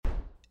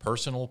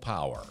personal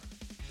power,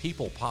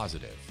 people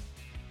positive,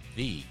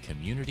 the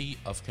community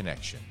of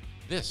connection.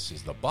 This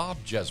is the Bob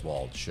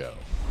Jeswald Show.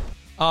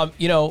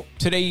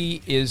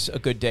 Today is a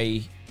good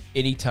day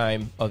any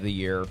time of the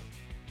year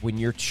when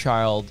your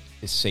child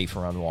is safe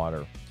around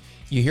water.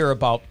 You hear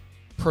about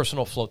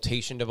personal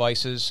flotation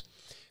devices,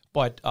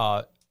 but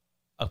a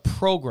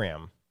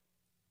program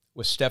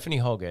with Stephanie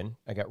Hogan.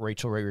 I got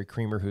Rachel Ray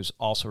Creamer, who's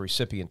also a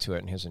recipient to it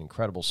and has an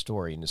incredible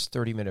story. In this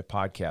 30-minute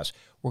podcast,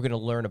 we're going to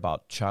learn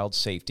about child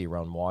safety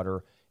around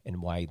water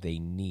and why they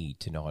need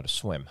to know how to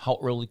swim. How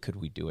early could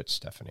we do it,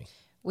 Stephanie?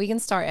 We can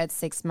start at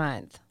 6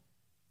 months.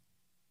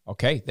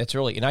 Okay, that's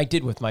early. And I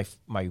did with my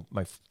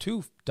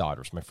two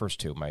daughters, my first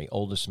two, my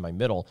oldest and my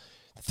middle.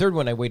 The third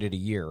one, I waited a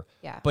year.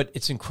 Yeah. But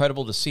it's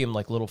incredible to see them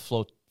like little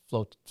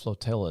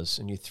flotillas,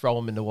 and you throw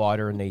them in the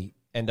water and they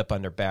end up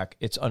on their back.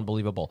 It's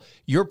unbelievable.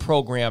 Your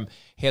program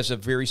has a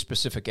very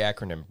specific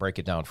acronym. Break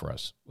it down for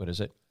us. What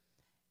is it?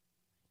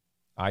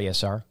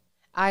 ISR?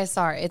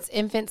 ISR. It's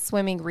Infant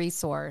Swimming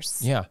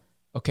Resource. Yeah.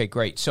 Okay,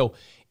 great. So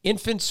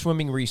Infant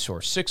Swimming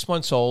Resource, 6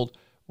 months old.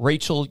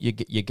 Rachel,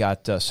 you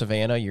got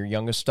Savannah, your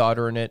youngest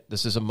daughter, in it.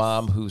 This is a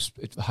mom who's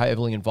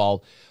heavily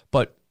involved.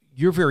 But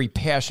you're very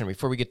passionate.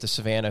 Before we get to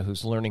Savannah,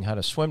 who's learning how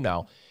to swim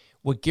now,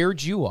 what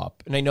geared you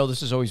up, and I know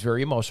this is always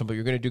very emotional, but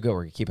you're going to do good.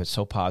 We're going to keep it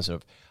so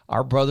positive.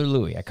 Our brother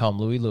Louie, I call him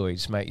Louie.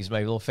 He's my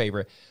little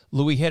favorite.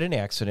 Louie had an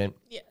accident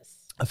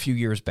a few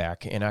years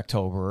back in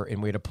October,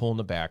 and we had a pull in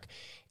the back.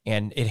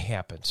 And it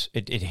happens.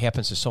 It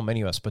happens to so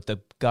many of us. But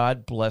the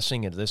God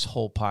blessing of this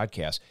whole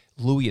podcast,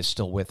 Louie is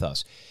still with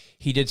us.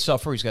 He did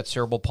suffer. He's got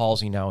cerebral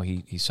palsy now.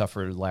 He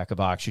suffered a lack of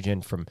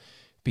oxygen from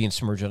being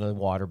submerged under the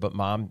water. But,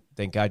 Mom,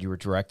 thank God you were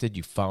directed.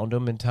 You found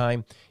him in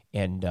time.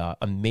 And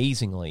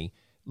amazingly,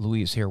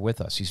 Louie is here with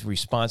us. He's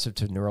responsive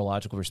to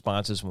neurological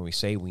responses. When we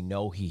say we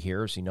know he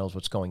hears, he knows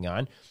what's going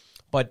on.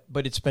 But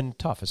it's been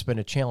tough. It's been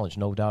a challenge,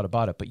 no doubt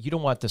about it. But you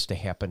don't want this to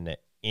happen to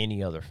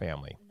any other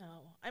family.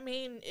 I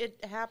mean,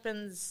 it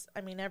happens.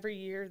 I mean, every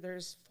year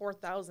there's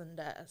 4,000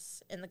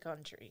 deaths in the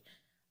country,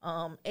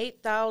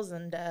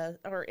 8,000 deaths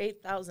or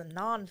 8,000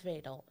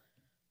 non-fatal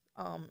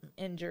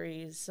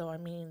injuries. So, I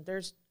mean,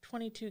 there's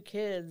 22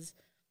 kids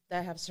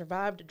that have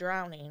survived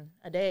drowning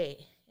a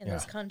day in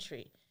this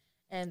country,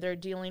 and they're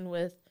dealing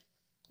with.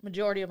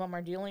 Majority of them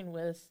are dealing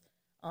with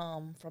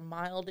from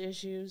mild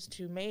issues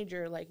to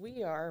major, like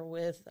we are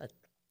with a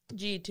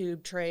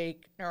G-tube,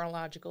 trach,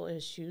 neurological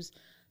issues.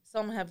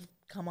 Some have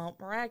come out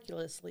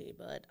miraculously,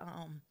 but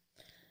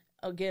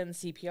again,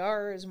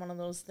 CPR is one of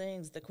those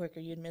things. The quicker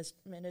you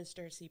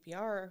administer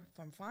CPR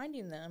from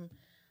finding them,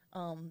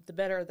 the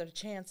better the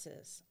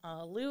chances.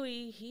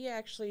 Louis, he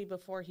actually,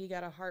 before he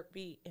got a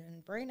heartbeat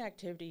and brain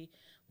activity,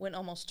 went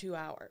almost 2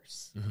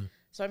 hours. Mm-hmm.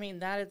 So, I mean,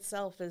 that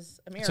itself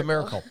is a miracle. It's a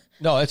miracle.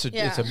 No, it's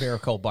a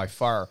miracle by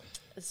far.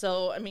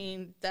 So, I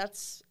mean,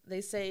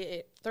 they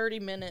say 30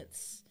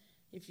 minutes.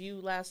 If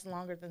you last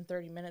longer than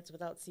 30 minutes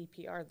without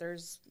CPR,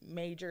 there's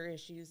major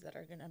issues that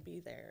are going to be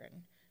there.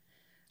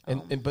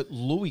 But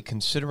Louis,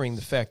 considering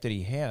the fact that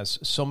he has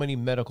so many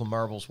medical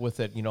marvels with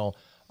it,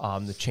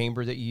 the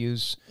chamber that you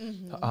use,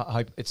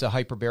 it's a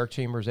hyperbaric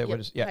chamber. Is that what it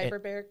is? Yeah,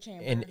 hyperbaric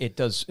chamber. And it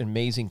does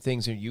amazing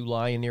things. And you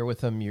lie in there with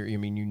them. You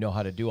know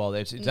how to do all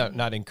that. It's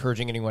not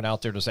encouraging anyone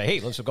out there to say,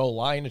 hey, let's go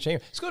lie in the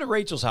chamber. Let's go to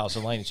Rachel's house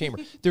and lie in the chamber.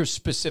 There's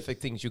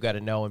specific things you got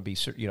to know and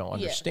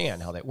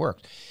understand how that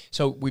works.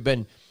 So we've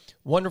been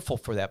wonderful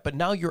for that. But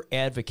now you're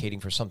advocating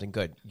for something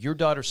good. Your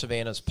daughter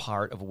Savannah is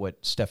part of what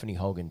Stephanie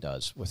Hogan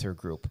does with her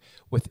group,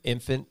 with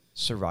Infant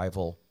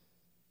Swimming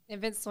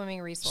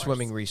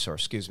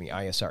Resource.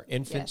 ISR.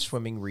 Infant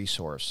Swimming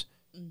Resource.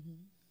 Mm-hmm.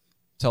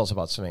 Tell us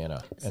about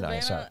Savannah and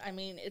ISR. I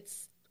mean,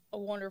 it's a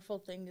wonderful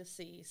thing to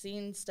see.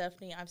 Seeing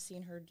Stephanie, I've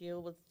seen her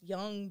deal with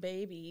young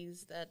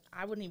babies that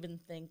I wouldn't even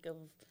think of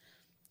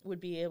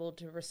would be able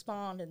to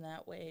respond in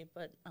that way.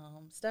 But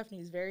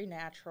Stephanie's very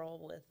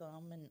natural with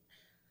them, and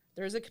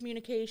there's a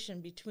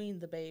communication between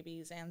the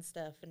babies and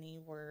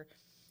Stephanie where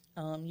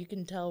you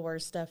can tell where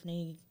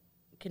Stephanie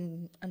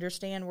can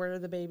understand where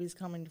the baby's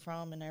coming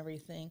from and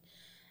everything.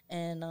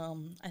 And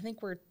I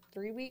think we're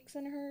 3 weeks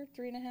in her,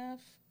 3.5.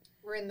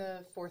 We're in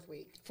the fourth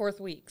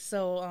week.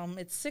 So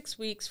it's 6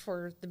 weeks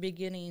for the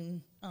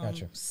beginning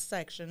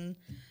section.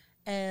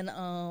 And,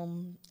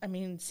 I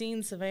mean,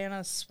 seeing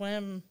Savannah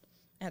swim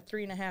at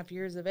 3.5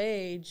 years of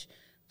age,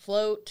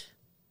 float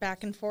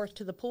back and forth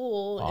to the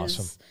pool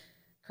is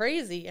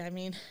crazy. I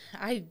mean,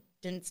 I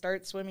didn't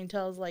start swimming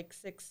till I was like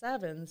 6,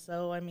 7.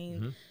 So, I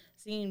mean,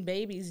 seeing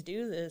babies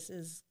do this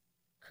is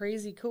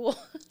crazy cool.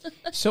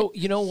 So,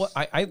 you know what?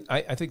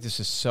 I think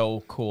this is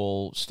so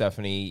cool,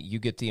 Stephanie. You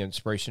get the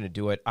inspiration to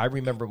do it. I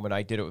remember when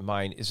I did it with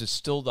mine. Is it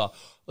still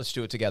let's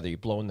do it together? You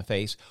blow in the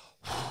face?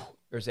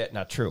 Or is that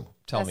not true?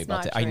 Tell me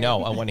about that. True. I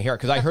know. I want to hear it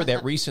because I heard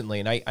that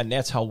recently, and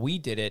that's how we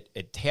did it.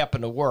 It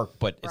happened to work,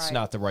 but it's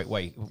not the right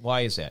way.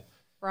 Why is that?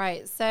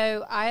 Right.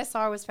 So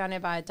ISR was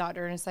founded by a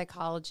doctor and a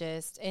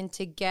psychologist, and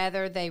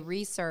together they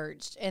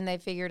researched and they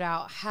figured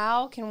out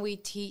how can we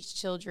teach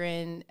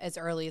children as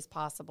early as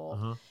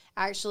possible.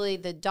 Actually,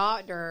 the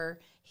doctor,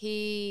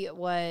 he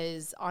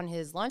was on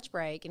his lunch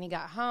break and he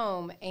got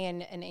home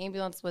and an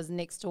ambulance was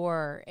next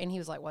door and he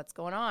was like, what's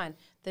going on?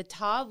 The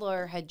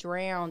toddler had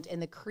drowned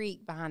in the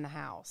creek behind the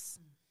house.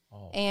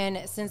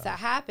 And since that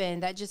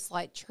happened, that just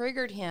like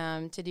triggered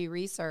him to do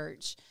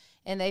research.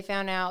 And they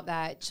found out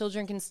that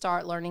children can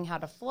start learning how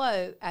to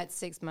float at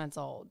 6 months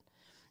old.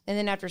 And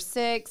then after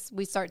 6,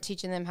 we start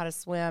teaching them how to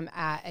swim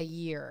at a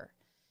year.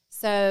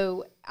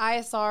 So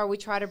ISR, we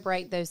try to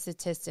break those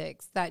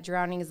statistics that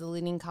drowning is the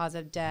leading cause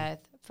of death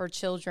for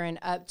children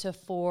up to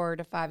 4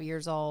 to 5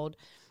 years old.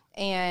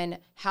 And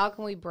how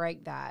can we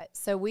break that?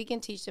 So we can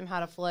teach them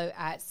how to float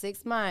at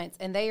 6 months,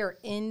 and they are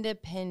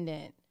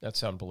independent.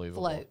 That's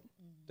unbelievable. Float.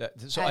 At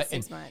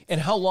 6 months.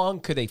 And how long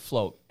could they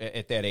float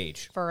at that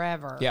age?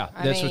 Forever. Yeah,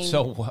 that's what's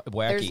so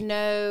wacky. There's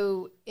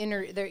no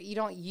you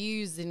don't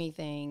use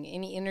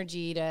any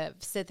energy to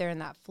sit there in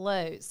that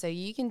float. So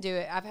you can do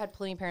it. I've had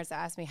plenty of parents that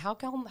ask me, how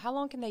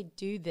long can they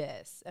do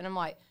this? And I'm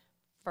like,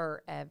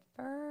 forever.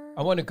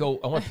 I want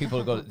people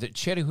to go to the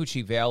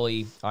Chattahoochee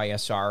Valley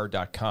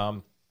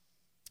ISR.com.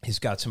 He's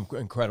got some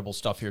incredible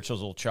stuff here. It shows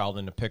a little child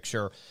in the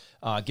picture.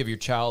 Give your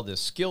child the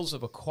skills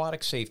of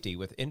aquatic safety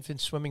with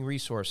infant swimming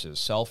resources,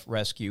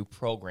 self-rescue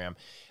program.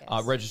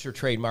 Yes. Registered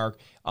trademark,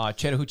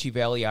 Chattahoochee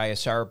Valley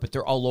ISR, but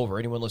they're all over.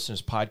 Anyone listening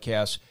to this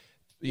podcast,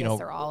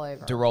 they're all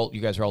over. You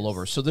guys are all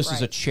over. So this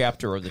is a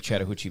chapter of the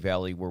Chattahoochee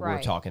Valley where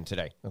we're talking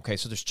today. Okay,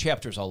 so there's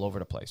chapters all over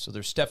the place. So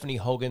there's Stephanie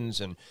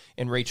Hogan's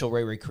and Rachel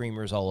Ray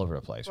Creamer's all over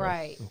the place.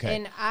 Right. Okay.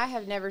 And I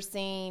have never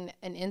seen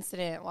an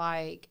incident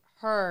like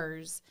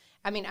hers.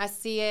 I mean, I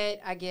see it.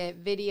 I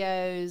get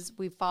videos.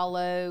 We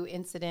follow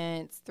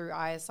incidents through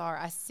ISR.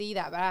 I see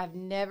that, but I've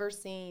never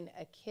seen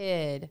a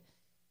kid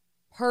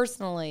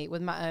personally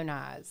with my own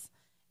eyes.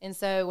 And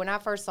so when I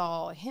first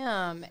saw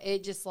him,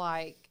 it just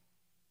like,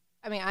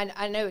 I mean,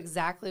 I know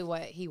exactly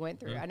what he went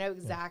through. I know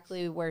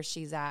exactly where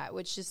she's at,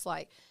 which just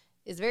like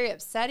is very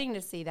upsetting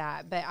to see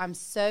that. But I'm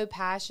so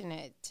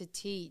passionate to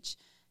teach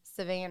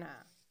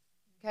Savannah.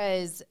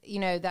 Because,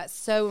 that's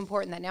so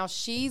important that now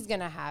she's going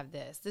to have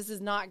this. This is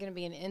not going to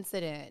be an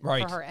incident for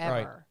her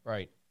ever.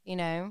 Right.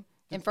 And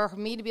for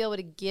me to be able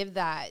to give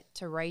that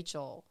to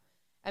Rachel,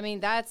 I mean,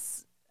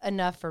 that's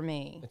enough for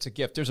me. It's a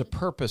gift. There's a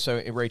purpose.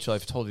 Rachel,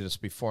 I've told you this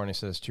before, and I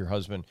said this to your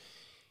husband.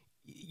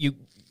 I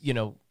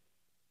know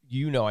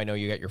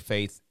you got your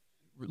faith.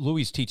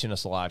 Louis is teaching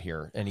us a lot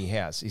here, and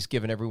he's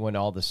given everyone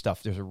all this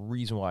stuff. There's a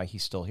reason why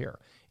he's still here.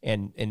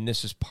 And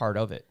this is part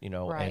of it,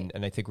 Right.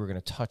 And I think we're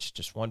going to touch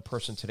just one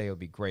person today. It would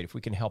be great. If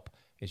we can help,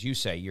 as you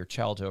say, your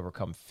child to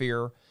overcome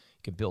fear, you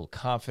can build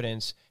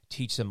confidence,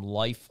 teach them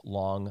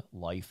lifelong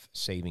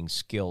life-saving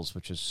skills,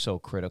 which is so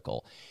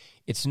critical.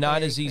 It's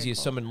not as easy as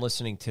someone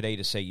listening today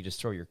to say you just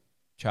throw your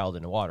child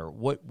in the water.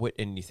 What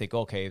and you think,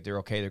 okay, if they're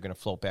okay, they're going to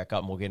float back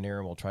up, and we'll get in there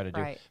and we'll try to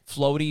do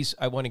floaties.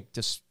 I want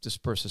to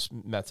disperse this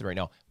method right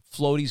now.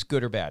 Floaties,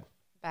 good or bad?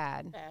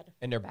 Bad.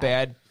 And they're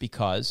bad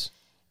because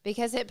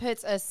it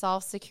puts a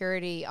false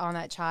security on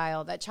that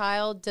child. That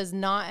child does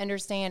not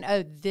understand,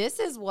 this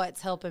is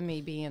what's helping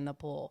me be in the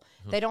pool.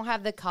 They don't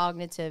have the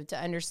cognitive to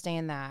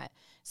understand that.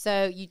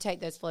 So you take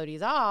those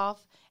floaties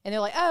off, and they're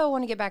like, I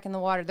want to get back in the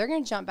water. They're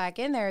going to jump back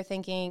in there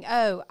thinking,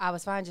 I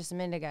was fine just a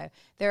minute ago.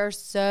 There are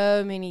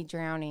so many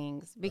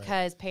drownings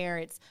because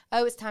parents,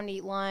 it's time to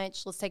eat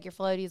lunch. Let's take your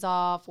floaties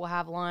off. We'll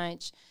have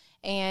lunch.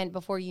 And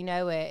before you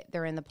know it,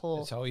 they're in the pool.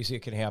 That's how easy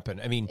it can happen.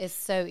 I mean, it's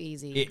so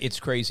easy. It's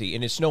crazy,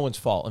 and it's no one's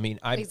fault. I mean,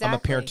 I'm a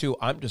parent too.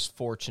 I'm just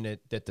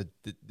fortunate that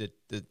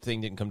the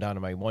thing didn't come down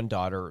to my one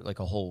daughter. Like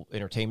a whole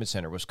entertainment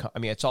center was.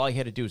 It's all I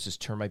had to do is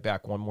just turn my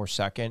back one more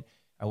second.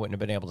 I wouldn't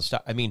have been able to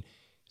stop. I mean,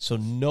 so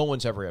no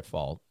one's ever at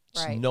fault.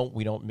 Right. No,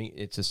 we don't mean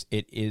it's just.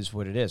 It is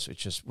what it is. It's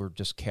just we're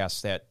just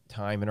cast that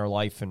time in our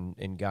life,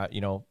 and God,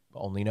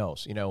 only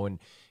knows,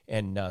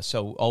 And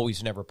so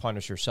always never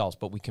punish yourselves,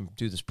 but we can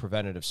do this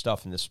preventative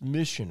stuff. And this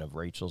mission of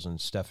Rachel's and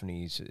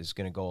Stephanie's is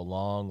going to go a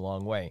long,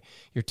 long way.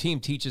 Your team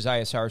teaches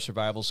ISR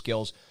survival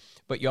skills,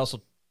 but you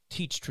also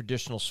teach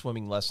traditional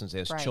swimming lessons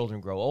as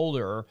children grow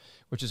older,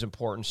 which is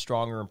important,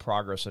 stronger in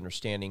progress,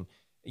 understanding,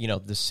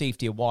 the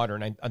safety of water.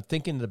 And I'm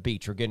thinking of the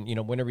beach, or again,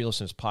 whenever you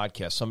listen to this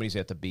podcast, somebody's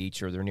at the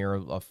beach or they're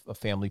near a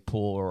family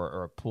pool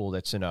or a pool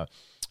that's in a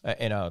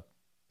what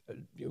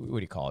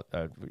do you call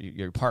it?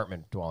 Your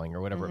apartment dwelling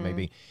or whatever it may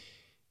be.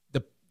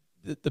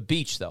 The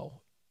beach,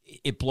 though,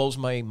 it blows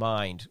my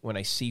mind when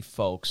I see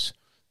folks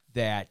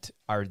that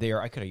are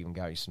there. I could have even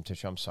got you some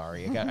tissue. I'm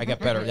sorry. I got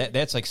better.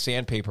 That's like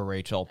sandpaper,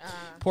 Rachel.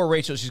 Poor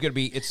Rachel. She's going to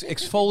be. It's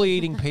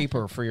exfoliating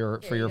paper for your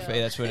face.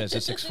 That's what it is.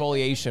 It's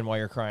exfoliation while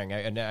you're crying.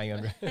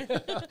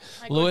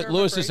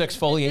 Lewis's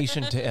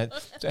exfoliation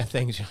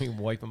things. You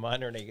wipe them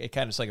on, and it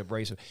kind of is like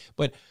abrasive.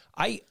 But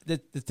the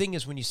thing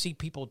is, when you see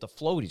people at the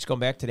floaties, going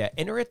back to that,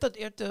 and they're at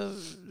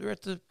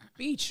the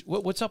beach.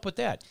 What's up with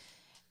that?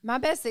 My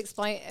best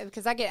explain,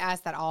 because I get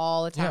asked that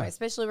all the time,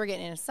 especially we're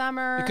getting into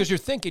summer. Because you're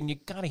thinking you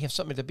got to have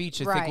something at the beach.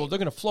 They think, well, they're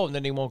going to float, and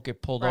then they won't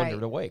get pulled under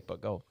the wake. But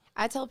go.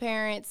 I tell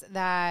parents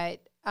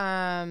that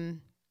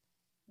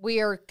we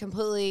are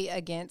completely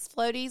against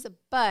floaties,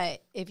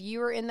 but if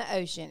you are in the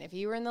ocean, if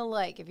you are in the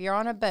lake, if you're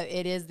on a boat,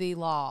 it is the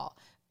law.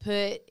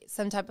 put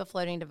some type of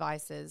floating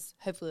devices,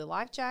 hopefully a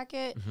life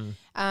jacket.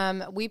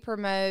 We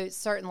promote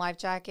certain life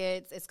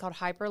jackets. It's called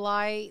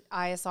Hyperlight.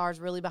 ISR is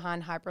really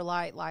behind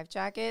Hyperlight life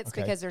jackets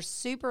because they're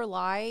super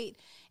light,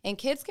 and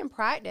kids can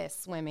practice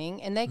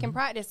swimming, and they can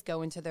practice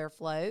going to their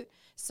float.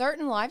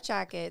 Certain life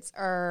jackets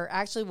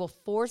will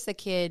force a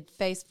kid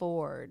face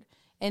forward,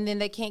 and then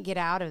they can't get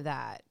out of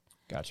that.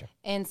 Gotcha.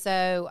 And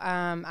so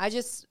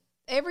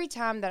every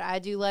time that I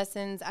do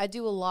lessons, I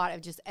do a lot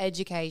of just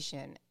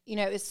education. You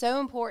know, it's so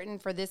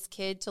important for this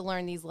kid to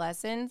learn these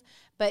lessons,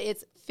 but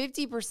it's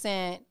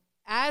 50%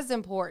 as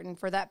important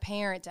for that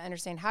parent to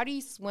understand, how do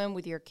you swim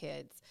with your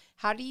kids?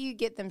 How do you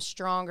get them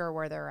stronger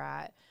where they're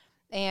at?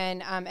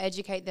 And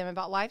educate them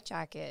about life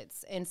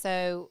jackets. And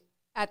so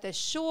at the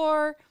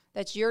shore,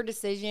 that's your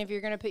decision if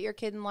you're going to put your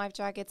kid in life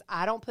jackets.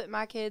 I don't put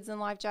my kids in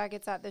life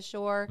jackets at the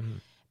shore.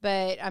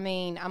 But, I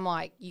mean, I'm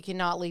like, you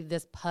cannot leave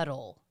this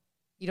puddle.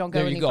 You don't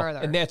go any further.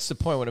 And that's the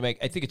point I want to make.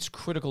 I think it's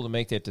critical to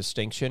make that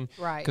distinction.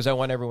 Right. Because I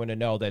want everyone to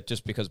know that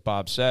just because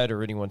Bob said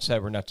or anyone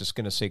said, we're not just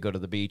going to say go to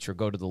the beach or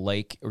go to the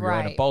lake or you're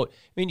on a boat.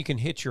 I mean, you can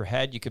hit your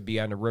head. You could be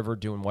on the river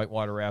doing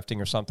whitewater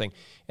rafting or something.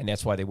 And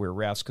that's why they wear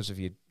rafts, because if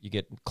you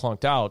get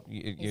clunked out,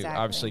 you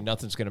obviously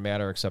nothing's going to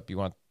matter except you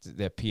want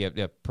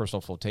that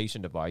personal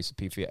flotation device,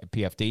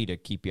 PFD, to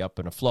keep you up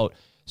and afloat.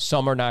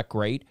 Some are not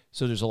great.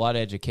 So there's a lot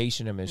of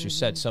education. And as you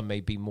said, some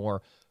may be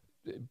more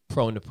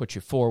prone to put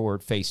you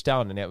forward face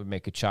down, and that would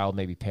make a child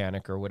maybe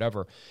panic or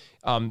whatever.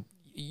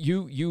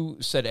 You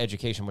said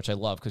education, which I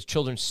love, because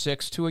children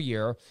 6 to a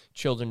year,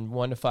 children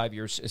 1 to 5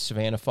 years,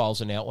 Savannah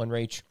falls in that one,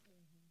 Rach.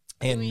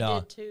 And he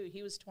did too.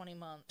 He was 20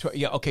 months.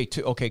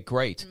 Okay,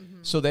 great.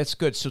 So that's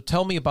good. So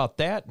tell me about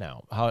that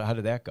now. How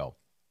did that go?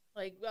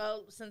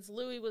 Since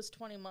Louis was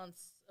 20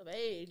 months of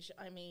age,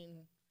 I mean,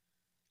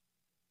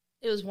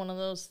 it was one of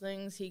those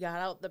things. He got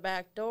out the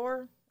back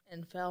door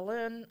and fell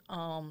in.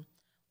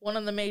 One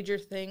of the major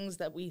things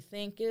that we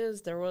think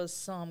is there was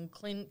some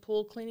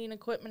pool cleaning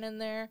equipment in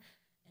there,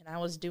 and I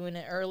was doing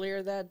it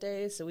earlier that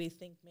day, so we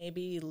think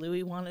maybe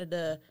Louis wanted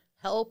to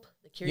help,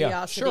 the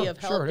curiosity of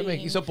helping. Sure,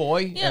 he's a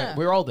boy. Yeah.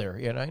 We're all there,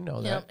 I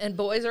know that. And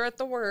boys are at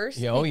the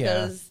worst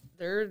because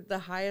they're the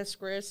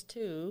highest risk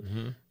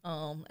too,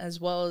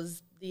 as well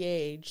as the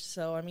age.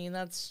 So, I mean,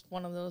 that's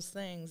one of those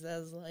things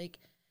as, like,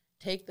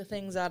 take the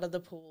things out of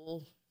the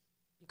pool.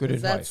 Good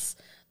advice.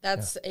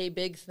 That's a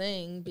big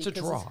thing. It's a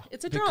draw.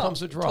 It's a draw. It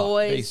becomes a draw.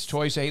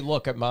 Toys. Hey,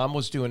 look, Mom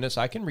was doing this.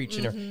 I can reach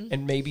in her.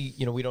 And maybe,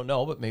 we don't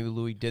know, but maybe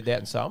Louis did that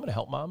and said, I'm going to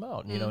help Mom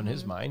out, in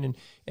his mind.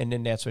 And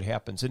then that's what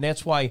happens. And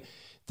that's why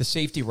the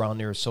safety around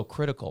there is so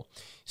critical.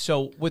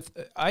 So with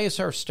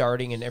ISR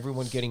starting and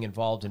everyone getting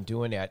involved in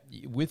doing that,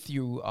 with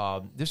you,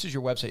 this is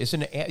your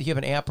website. You have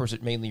an app, or is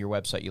it mainly your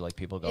website you like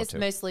people to go to? It's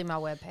mostly my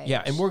webpage.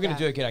 Yeah, and we're going to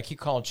do it again. I keep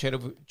calling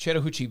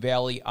Chattahoochee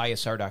Valley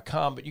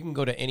ISR.com, but you can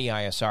go to any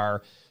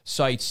ISR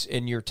sites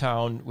in your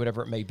town,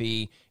 whatever it may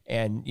be,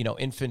 and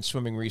infant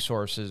swimming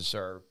resources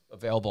are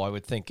available, I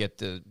would think, at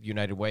the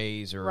United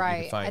Ways or right.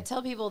 You can find. I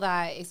tell people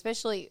that,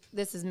 especially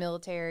this is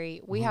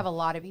military. We have a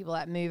lot of people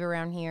that move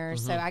around here,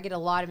 so I get a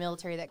lot of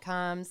military that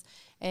comes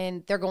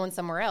and they're going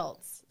somewhere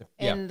else,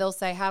 and they'll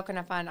say, "How can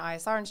I find an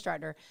ISR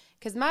instructor?"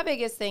 Because my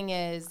biggest thing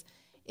is,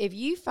 if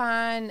you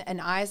find an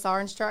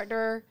ISR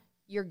instructor,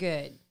 you're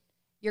good.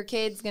 Your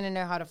kid's going to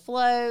know how to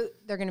float.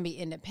 They're going to be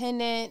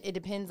independent. It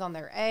depends on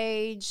their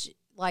age.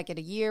 Like at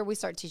a year, we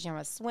start teaching them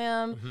how to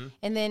swim.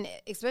 And then,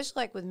 especially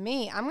like with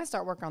me, I'm going to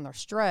start working on their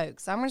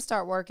strokes. I'm going to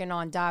start working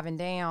on diving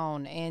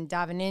down and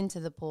diving into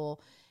the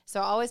pool. So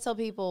I always tell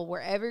people,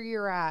 wherever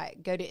you're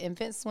at, go to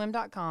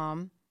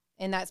infantswim.com,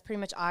 and that's pretty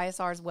much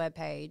ISR's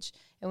webpage.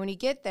 And when you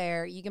get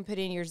there, you can put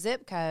in your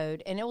zip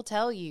code, and it will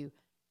tell you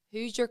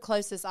who's your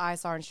closest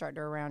ISR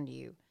instructor around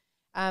you.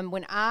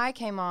 When I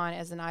came on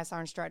as an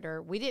ISR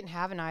instructor, we didn't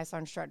have an ISR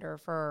instructor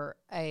for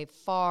a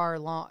far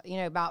long,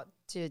 about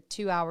to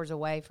 2 hours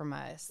away from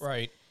us.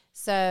 Right.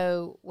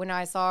 So when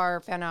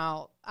ISR found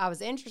out I was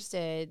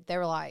interested, they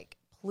were like,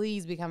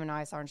 please become an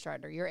ISR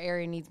instructor. Your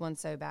area needs one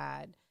so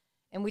bad.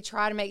 And we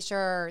try to make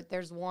sure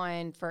there's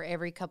one for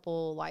every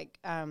couple, I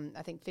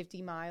think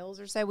 50 miles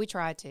or so. We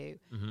try to.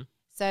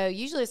 So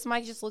usually if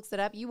somebody just looks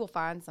it up, you will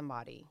find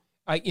somebody.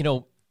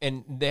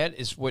 And that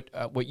is what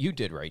you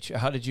did, Rach.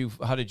 How did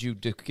you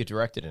get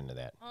directed into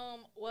that?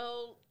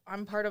 Well,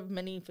 I'm part of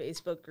many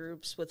Facebook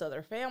groups with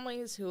other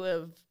families who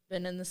have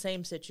been in the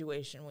same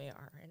situation we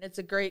are, and it's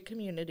a great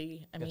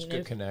community. It's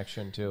good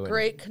connection too.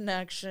 Great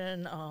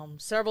connection.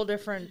 Several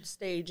different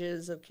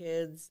stages of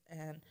kids,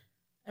 and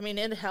I mean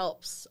it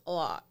helps a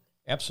lot.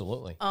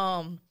 Absolutely.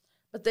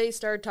 But they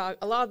started talking.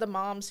 A lot of the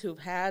moms who've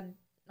had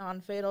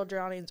non-fatal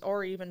drownings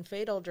or even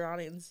fatal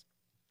drownings,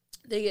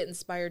 they get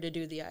inspired to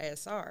do the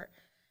ISR.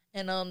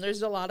 And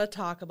there's a lot of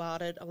talk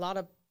about it. A lot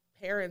of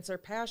parents are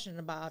passionate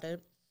about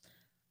it.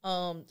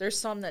 There's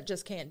some that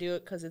just can't do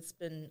it because it's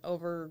been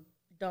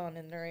overdone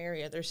in their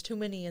area. There's too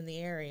many in the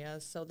area,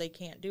 so they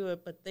can't do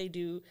it, but they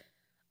do.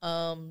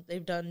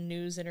 They've done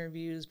news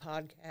interviews,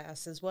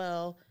 podcasts as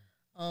well.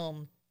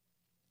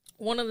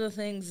 One of the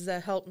things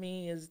that helped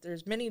me is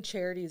there's many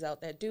charities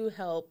out that do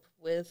help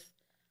with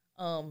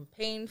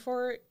paying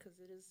for it because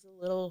it is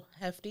a little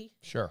hefty.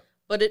 Sure.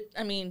 But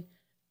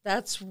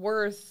that's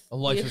worth A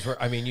life is worth.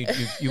 I mean,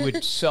 you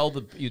would sell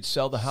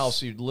the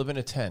house. You'd live in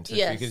a tent.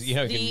 Yes, because you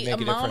can make a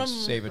difference,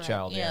 save a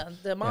child. Yeah,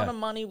 the amount of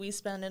money we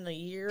spend in a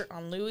year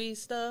on Louis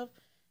stuff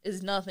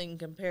is nothing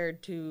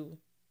compared to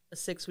a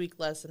 6-week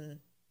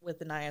lesson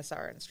with an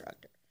ISR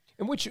instructor.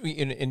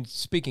 And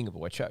speaking of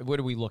which, what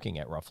are we looking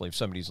at roughly? If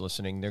somebody's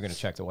listening, they're going to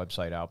check the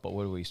website out. But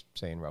what are we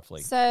saying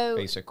roughly? So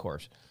basic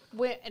course.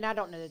 And I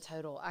don't know the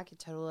total. I could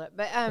total it,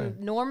 but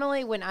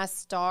normally when I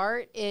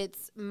start,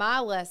 my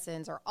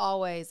lessons are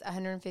always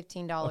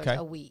 $115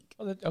 a week.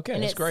 And that's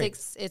it's great.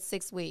 It's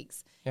 6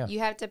 weeks. Yeah. You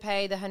have to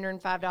pay the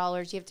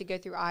 $105. You have to go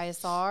through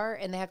ISR,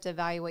 and they have to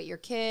evaluate your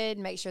kid,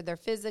 make sure they're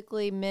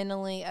physically,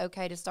 mentally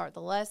okay to start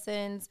the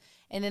lessons,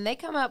 and then they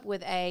come up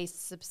with a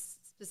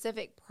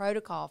specific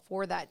protocol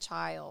for that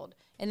child,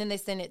 and then they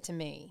send it to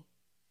me.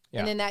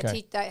 And then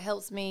that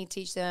helps me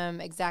teach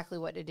them exactly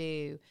what to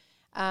do.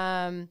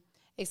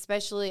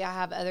 Especially, I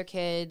have other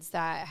kids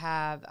that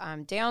have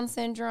Down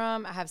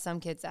syndrome. I have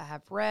some kids that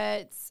have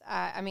Rett's.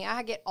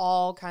 I get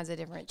all kinds of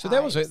different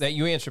types. So that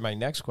you answered my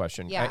next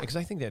question. Yeah. Because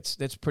I think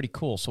that's pretty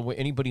cool. So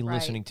anybody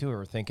listening to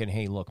her thinking,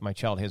 hey, look, my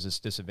child has this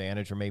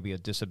disadvantage or maybe a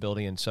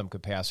disability in some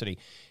capacity,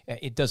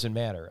 it doesn't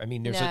matter. I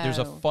mean, there's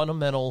a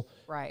fundamental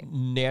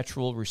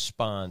natural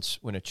response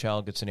when a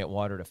child gets in that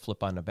water to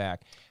flip on the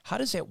back. How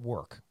does that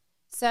work?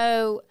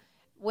 So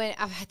when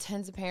I've had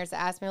tons of parents that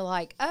ask me,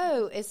 like,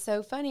 oh, it's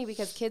so funny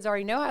because kids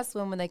already know how to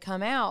swim when they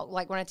come out.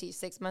 Like when I teach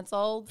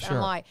 6-month-olds, I'm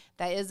like,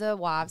 that is a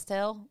wives'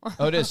 tale.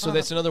 Oh, it is. So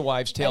that's another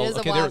wives' tale.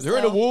 Okay, they're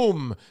in a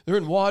womb. They're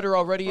in water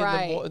already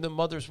in the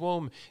mother's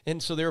womb.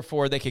 And so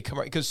therefore they could come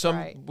out. Because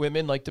some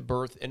women like to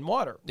birth in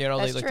water. You know,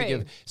 that's they like true. to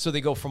give. So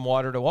they go from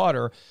water to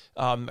water.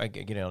 I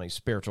get all these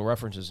spiritual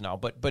references now.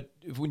 But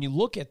when you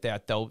look at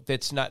that, though,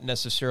 that's not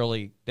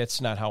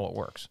how it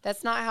works.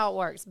 That's not how it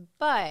works.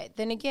 But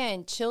then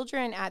again,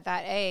 children at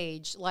that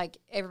age, like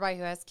everybody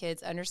who has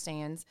kids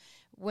understands,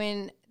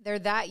 when they're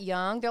that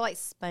young, they're like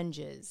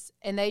sponges,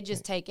 and they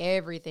just take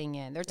everything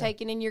in. They're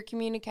taking in your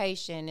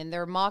communication, and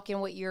they're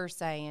mocking what you're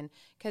saying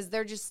because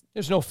there's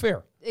no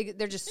fear.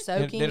 They're just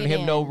soaking They it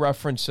have in. no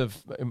reference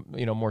of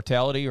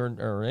mortality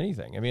or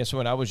anything. I mean, so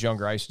when I was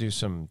younger, I used to do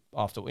some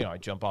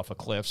I'd jump off of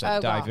cliffs,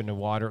 I'd dive into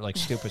water, like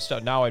stupid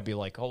stuff. Now I'd be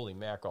like, holy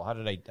mackerel, how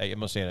did I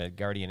must have had a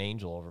guardian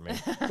angel over me.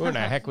 Who in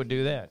the heck would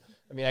do that?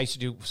 I mean, I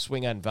used to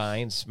swing on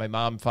vines. My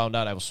mom found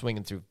out I was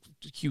swinging through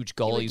huge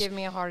gullies. It would give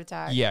me a heart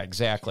attack. Yeah,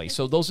 exactly.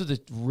 So those are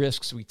the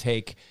risks we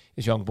take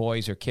as young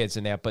boys or kids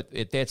and that. But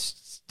at that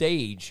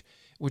stage,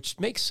 which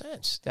makes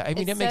sense. I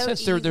mean, that makes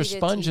sense. They're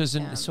sponges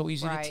and it's so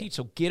easy to teach.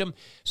 So get them.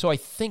 So I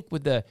think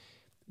with the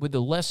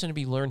lesson to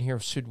be learned here,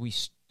 should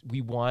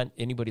we want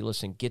anybody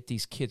listening, get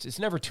these kids. It's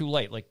never too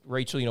late. Like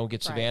Rachel,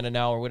 get Savannah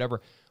now or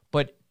whatever.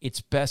 But it's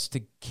best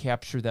to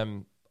capture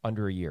them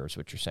under a year is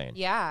what you're saying.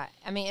 Yeah.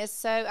 I mean,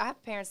 I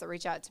have parents that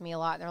reach out to me a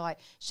lot, and they're like,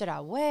 should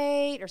I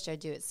wait or should I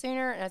do it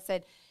sooner? And I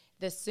said,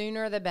 the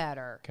sooner the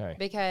better. Okay.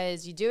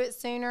 Because you do it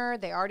sooner,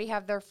 they already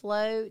have their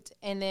float,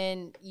 and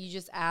then you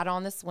just add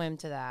on the swim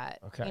to that.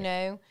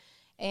 Okay.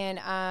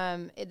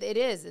 And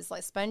it's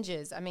like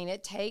sponges. I mean,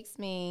 it takes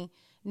me,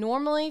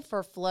 normally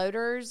for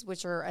floaters,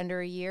 which are under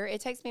a year,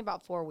 it takes me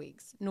about 4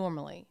 weeks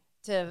normally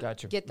to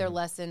get their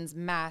lessons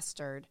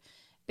mastered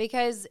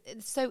because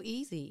it's so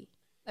easy.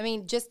 I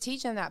mean, just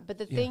teach them that. But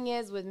the thing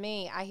is, with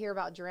me, I hear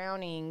about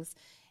drownings,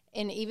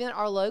 and even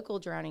our local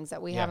drownings that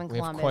we have in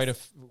Columbus. We have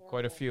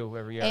quite a few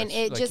every year. And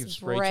it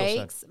just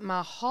breaks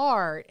my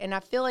heart. And I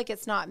feel like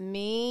it's not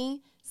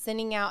me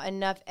sending out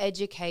enough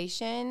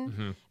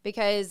education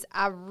because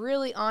I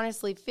really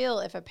honestly feel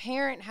if a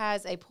parent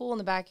has a pool in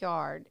the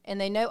backyard and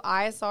they know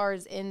ISR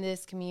is in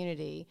this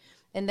community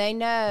and they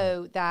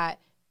know that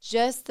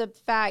just the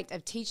fact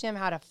of teaching them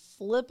how to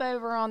flip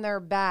over on their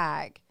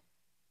back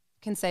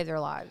can save their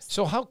lives.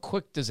 So how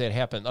quick does that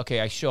happen? Okay,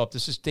 I show up.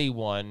 This is day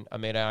one.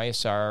 I'm at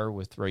ISR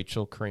with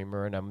Rachel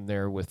Kramer, and I'm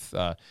there with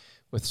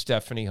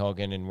Stephanie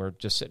Hogan, and we're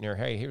just sitting there.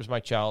 Hey, here's my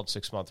child,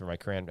 6 months, or I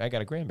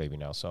got a grandbaby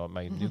now, so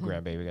my new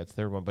grandbaby, I got the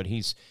third one, but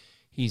he's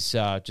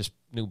just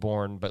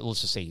newborn, but let's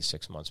just say he's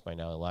 6 months by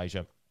now,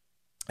 Elijah.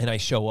 And I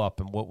show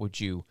up, and what would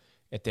you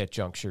at that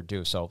juncture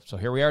do? So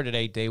here we are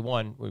today, day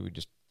one. We would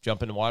just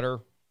jump in the water.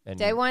 And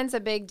day one's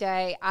a big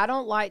day. I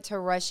don't like to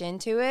rush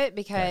into it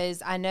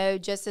because I know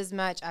just as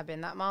much. I've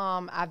been that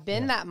mom.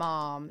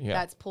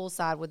 That's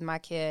poolside with my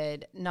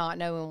kid, not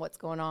knowing what's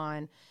going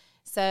on.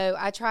 So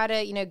I try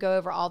to, go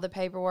over all the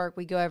paperwork.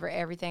 We go over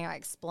everything. I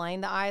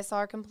explain the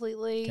ISR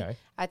completely. Okay.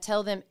 I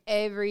tell them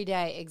every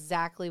day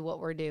exactly what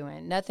we're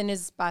doing. Nothing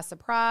is by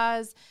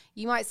surprise.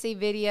 You might see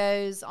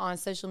videos on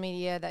social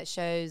media that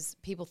shows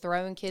people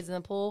throwing kids in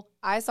the pool.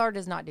 ISR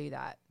does not do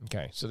that.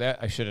 Okay, so that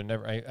I should have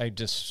never. I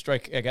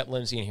got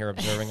Lindsay in here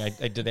observing.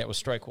 I did that with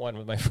strike one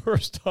with my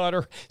first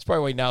daughter. It's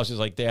probably why now she's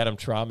like, Dad, I'm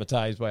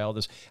traumatized by all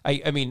this.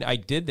 I mean, I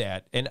did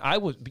that, and I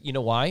was. You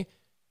know why,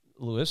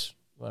 Lewis?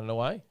 Want to know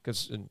why?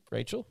 Because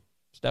Rachel,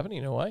 Stephanie,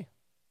 you know why?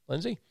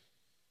 Lindsay?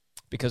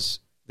 Because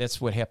that's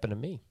what happened to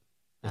me.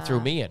 It threw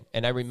me in.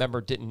 And I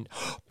remember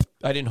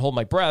I didn't hold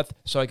my breath,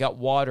 so I got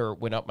water,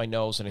 went up my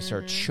nose, and I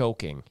started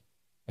Mm-hmm.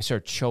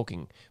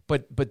 choking.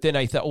 But then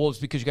I thought, well, it's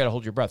because you got to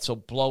hold your breath. So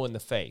blow in the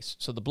face.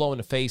 So the blow in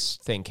the face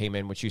thing came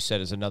in, which you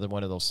said is another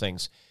one of those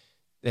things.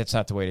 That's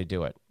not the way to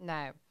do it.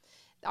 No.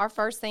 Our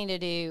first thing to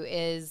do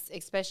is,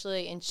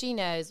 especially, and she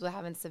knows with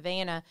having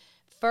Savannah,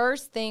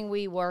 first thing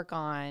we work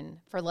on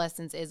for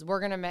lessons is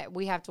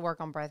we have to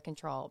work on breath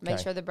control. Make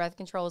Okay. sure the breath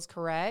control is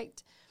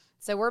correct.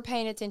 So we're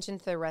paying attention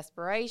to the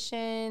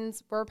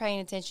respirations. We're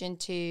paying attention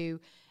to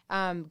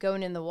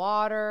going in the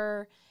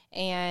water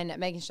and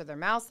making sure their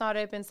mouth's not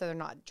open so they're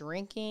not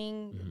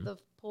drinking the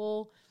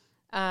pool.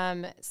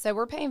 So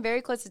we're paying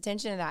very close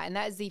attention to that. And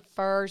that is the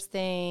first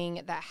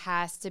thing that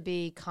has to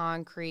be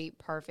concrete,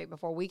 perfect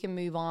before we can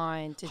move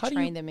on to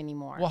train them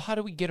anymore. Well, how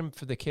do we get them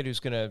for the kid who's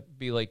going to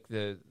be like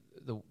the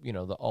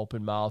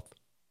open mouth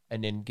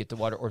and then get the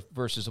water, or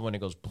versus the one that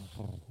goes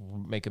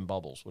making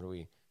bubbles? What do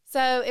we?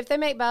 So if they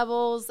make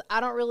bubbles, I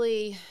don't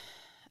really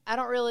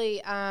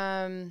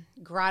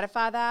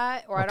gratify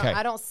that, or Okay.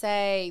 I don't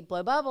say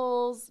blow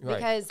bubbles Right.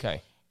 because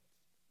Okay.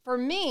 for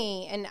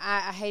me, and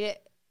I hate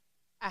it.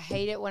 I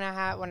hate it when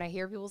I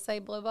hear people say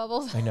blow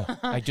bubbles. I know.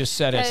 I just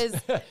said it.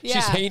 'Cause, She's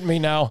yeah. hating me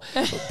now.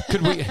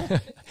 Could we?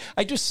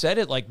 I just said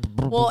it like.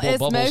 Well,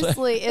 bubbles.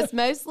 it's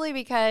mostly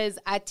because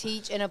I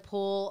teach in a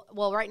pool.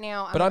 Well, right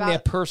now, But I'm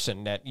that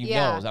person that you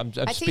know. I'm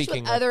I teach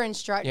speaking. with other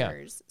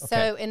instructors. Yeah. So,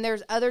 Okay. and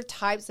there's other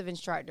types of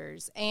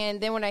instructors.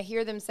 And then when I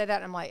hear them say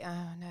that, I'm like,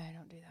 oh no,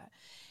 don't do that.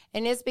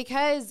 And it's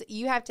because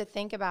you have to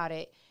think about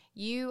it.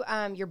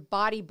 Your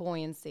body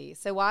buoyancy.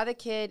 So while the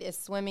kid is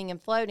swimming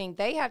and floating,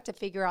 they have to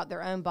figure out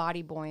their own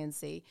body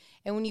buoyancy.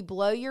 And when you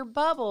blow your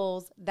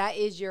bubbles, that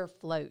is your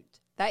float.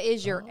 That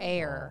is your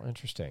air. Oh,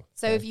 interesting.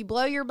 So if you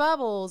blow your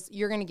bubbles,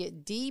 you're going to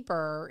get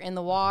deeper in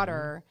the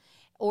water,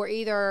 or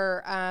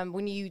either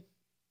when you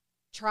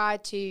try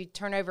to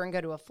turn over and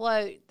go to a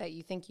float that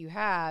you think you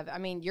have, I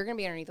mean, you're going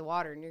to be underneath the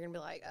water and you're going to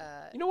be like,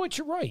 You know what?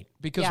 You're right.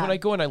 Because Yeah. when I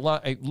go and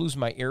I lose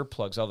my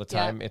earplugs all the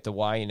time at the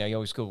Y, and I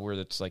always go where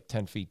it's like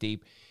 10 feet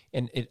deep,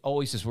 and it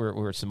always is where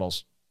it's the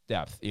most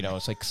depth. You know,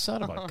 it's like,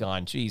 son of a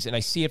gun, geez. And I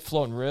see it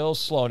floating real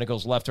slow, and it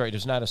goes left to right.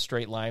 There's not a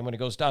straight line when it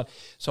goes down.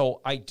 So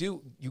I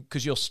do,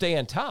 because you'll stay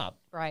on top.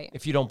 right.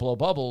 If you don't blow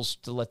bubbles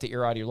to let the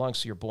air out of your lungs,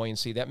 so your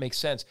buoyancy, that makes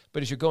sense.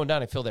 But as you're going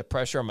down, I feel that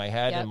pressure on my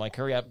head, and Yep. I'm like,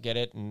 hurry up, get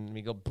it, and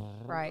we go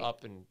Right.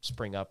 up and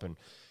spring up, and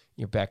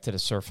you're back to the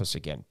surface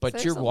again. But So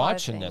you're there's a lot of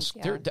watching things,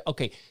 this. yeah.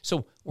 Okay,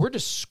 so we're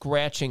just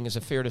scratching. Is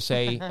it fair to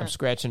say I'm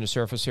scratching the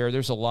surface here?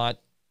 There's a lot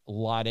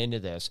into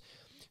this.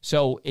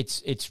 So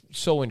it's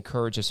so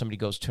encouraged as somebody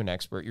goes to an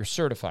expert. You're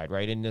certified,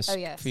 right, in this Oh,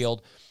 yes.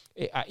 field.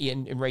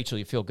 And Rachel,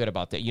 you feel good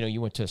about that. You know,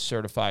 you went to a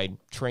certified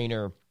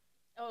trainer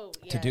Oh,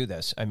 yeah. to do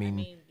this. I I mean,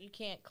 mean, you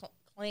can't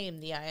claim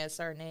the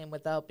ISR name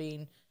without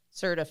being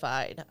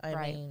certified. I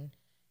Right. mean,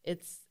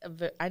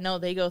 I know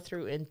they go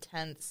through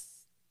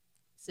intense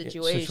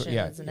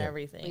situations and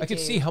everything. I can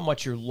see how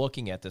much you're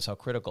looking at this, how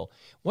critical.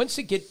 Once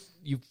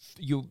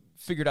you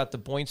figured out the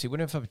buoyancy,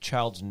 what if a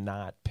child's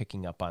not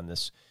picking up on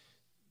this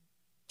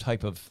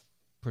type of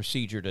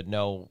procedure to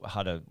know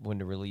when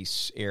to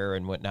release air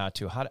and what not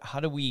to?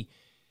 How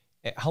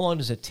long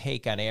does it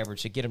take on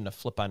average to get them to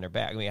flip on their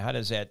back? I mean, how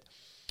does that,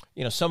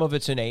 some of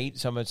it's innate,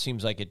 some of it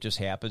seems like it just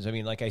happens. I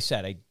mean, like I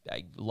said,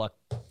 I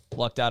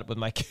lucked out with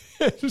my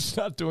kids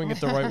not doing it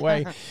the right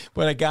way.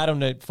 When I got them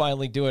to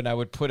finally do it, and I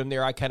would put them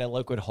there, I kind of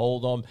would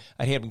hold them.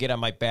 I'd have them get on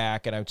my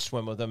back, and I would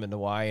swim with them in the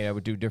Y, and I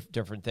would do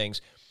different things.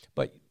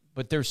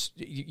 But there's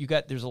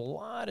a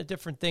lot of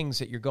different things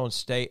that you're going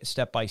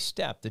step by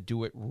step to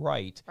do it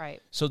right.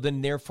 Right. So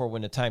then, therefore,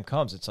 when the time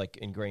comes, it's like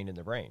ingrained in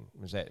the brain.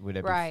 Would that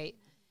be Right.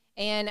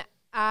 And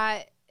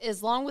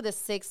as long with the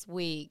 6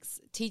 weeks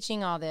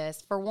teaching all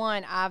this, for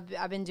one,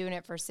 I've been doing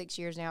it for 6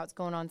 years now. It's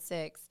going on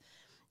 6.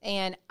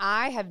 And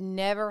I have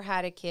never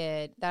had a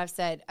kid that I've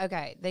said,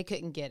 okay, they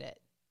couldn't get it.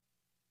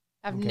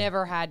 I've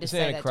never had to Isn't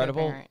say that that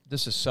incredible? to a parent.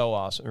 this is so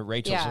awesome.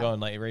 Rachel's Yeah. going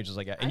like Rachel's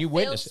like, and you I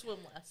witnessed. failed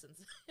swim lessons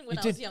when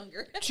I did? was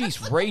younger.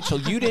 Jeez, Rachel,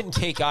 you didn't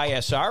take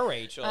ISR,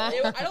 Rachel. I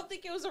don't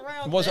think it was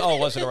around. It wasn't. then. Oh, it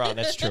wasn't around.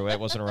 That's true. It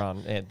wasn't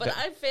around. But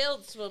I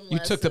failed swim you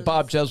lessons. took the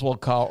Bob Jeswell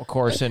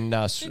course in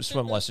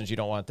swim lessons. You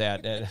don't want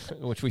that,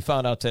 which we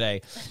found out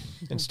today.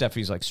 And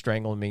Steffi's like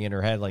strangling me in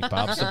her head, like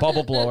Bob's the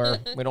bubble blower.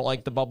 We don't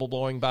like the bubble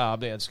blowing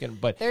Bob. Yeah, it's gonna.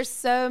 But There's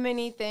so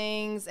many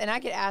things, and I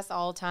get asked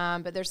all the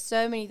time, but there's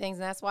so many things,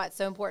 and that's why it's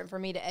so important for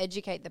me to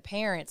educate the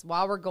parents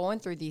while we're going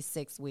through these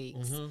 6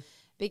 weeks.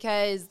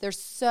 Because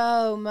there's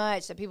so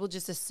much that people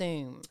just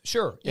assume.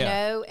 sure, You yeah.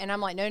 know, and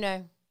I'm like,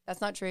 no, that's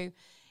not true.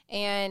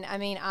 And I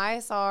mean,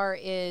 ISR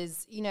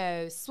is,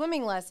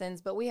 swimming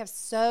lessons, but we have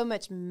so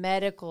much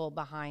medical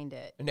behind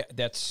it. And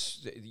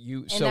that's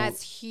you. And so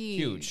that's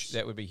huge.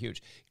 That would be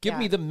huge. Give Yeah.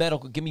 me the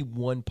medical. Give me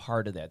one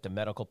part of that, the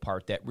medical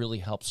part that really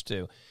helps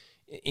to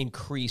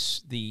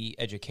increase the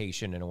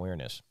education and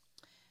awareness.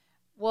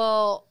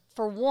 Well,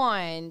 for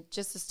one,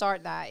 just to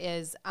start that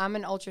is I'm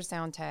an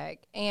ultrasound tech.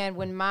 And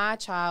when my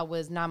child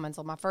was 9 months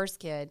old, my first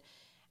kid,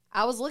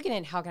 I was looking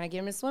at how can I get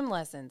him to swim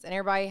lessons. And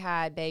everybody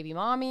had baby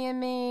mommy and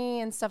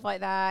me and stuff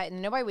like that.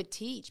 And nobody would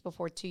teach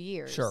before 2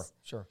 years.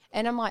 Sure.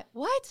 And I'm like,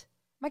 what?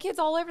 My kid's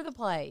all over the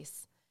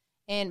place.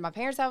 And my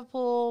parents have a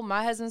pool.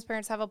 My husband's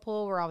parents have a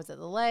pool. We're always at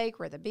the lake.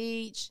 We're at the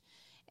beach.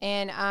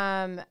 And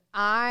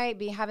I,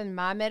 be having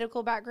my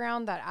medical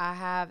background that I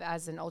have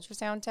as an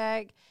ultrasound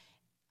tech,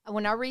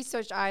 when I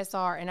researched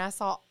ISR and I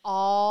saw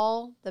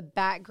all the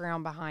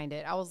background behind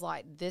it, I was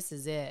like, this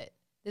is it.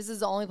 This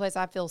is the only place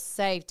I feel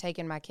safe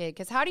taking my kid.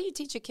 Because how do you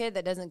teach a kid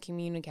that doesn't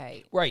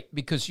communicate? Right,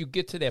 because you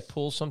get to that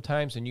pool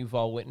sometimes, and you've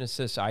all witnessed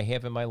this. I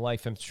have in my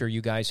life. I'm sure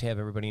you guys have,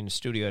 everybody in the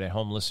studio and at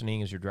home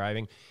listening as you're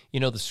driving. You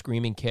know, the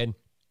screaming kid,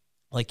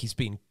 like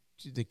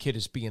the kid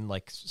is being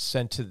like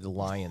sent to the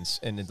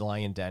lions in the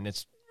lion den.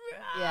 It's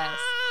Yes.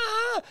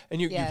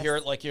 and you hear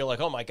it like you're like,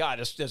 oh my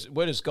God,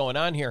 what is going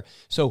on here?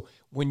 So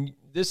when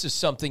this is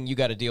something you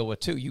got to deal with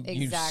too, you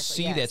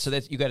see that, so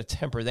that you got to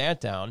temper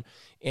that down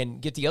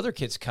and get the other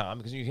kids calm,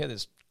 because you have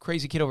this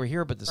crazy kid over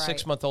here, but the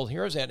 6-month-old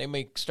hears that, they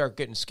may start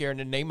getting scared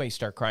and they may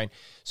start crying.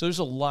 So there's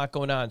a lot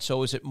going on.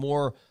 So is it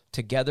more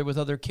together with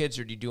other kids,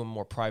 or do you do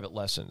more private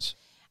lessons?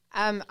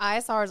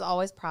 ISR is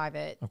always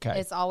private. Okay.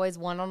 It's always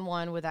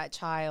one-on-one with that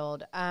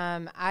child.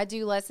 I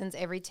do lessons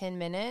every 10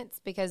 minutes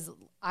because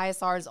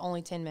ISR is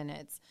only 10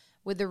 minutes.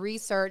 With the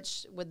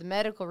research, with the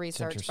medical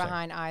research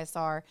behind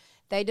ISR,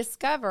 they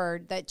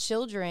discovered that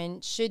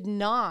children should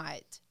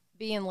not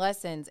be in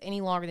lessons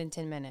any longer than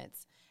 10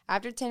 minutes.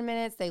 After 10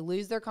 minutes, they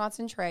lose their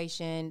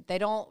concentration. They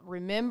don't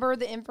remember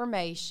the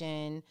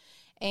information.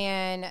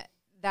 And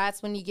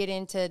that's when you get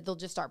into, they'll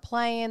just start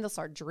playing. They'll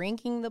start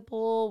drinking the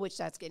pool, which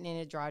that's getting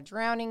into dry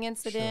drowning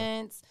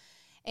incidents.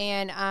 Sure.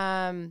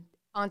 And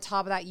on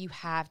top of that, you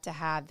have to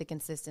have the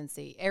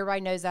consistency.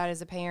 Everybody knows that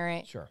as a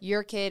parent. Sure.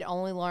 Your kid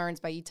only learns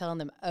by you telling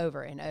them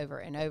over and over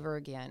and over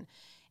again.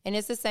 And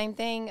it's the same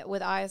thing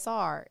with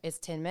ISR. It's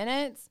 10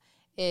 minutes.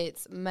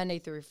 It's Monday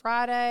through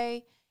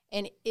Friday.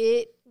 And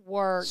it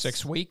works.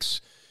 6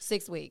 weeks?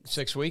 6 weeks.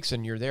 6 weeks,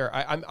 and you're there.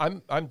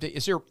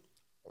 Is there...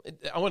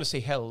 I want to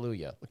say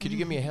hallelujah. Could you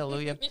give me a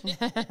hallelujah?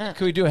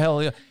 Could we do a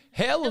hallelujah?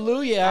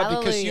 Hallelujah,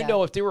 because you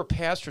know if there were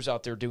pastors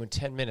out there doing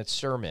 10-minute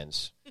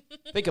sermons,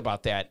 think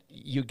about that.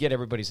 You get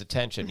everybody's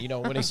attention. You know,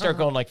 when they start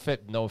going like,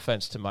 no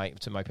offense to my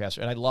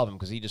pastor, and I love him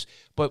because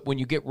but when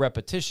you get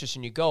repetitious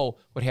and you go,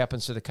 what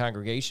happens to the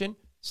congregation?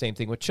 Same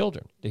thing with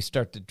children. They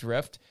start to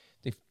drift.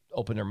 They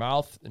open their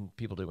mouth, and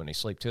people do when they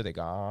sleep too. They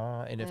go,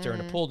 ah. And if they're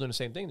in a pool doing the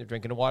same thing, they're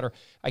drinking the water.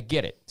 I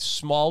get it.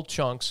 Small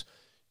chunks,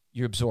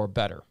 you absorb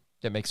better.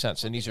 That makes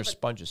sense. And these are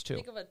sponges, too.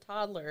 Think of a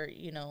toddler,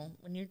 you know,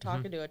 when you're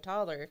talking to a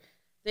toddler,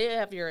 they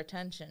have your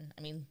attention.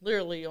 I mean,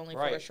 literally only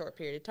for a short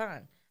period of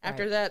time.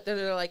 After that,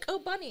 they're like, oh,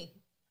 bunny.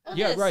 Oh,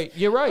 yeah, this. Right.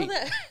 You're right.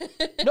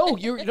 Oh,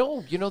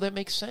 that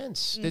makes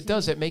sense. It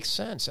does. It makes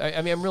sense.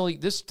 I mean, I'm really,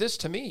 this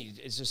to me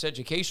is just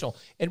educational.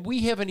 And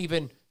we haven't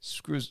even,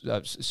 excuse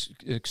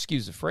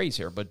the phrase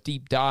here, but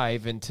deep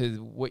dive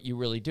into what you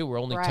really do.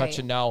 We're only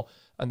touching now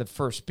on the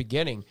first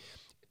beginning.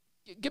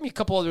 Give me a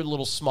couple other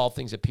little small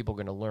things that people are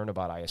going to learn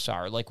about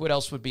ISR. Like, what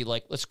else would be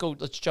like, let's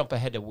jump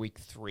ahead to week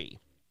 3.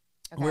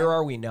 Okay. Where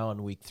are we now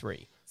in week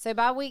 3? So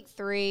by week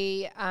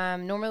 3,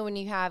 normally when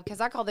you have, because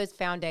I call those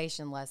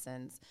foundation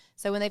lessons.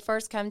 So when they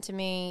first come to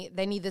me,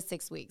 they need the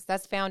 6 weeks.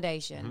 That's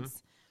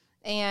foundations.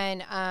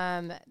 And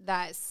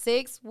that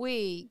 6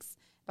 weeks,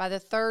 by the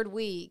 3rd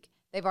week,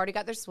 they've already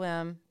got their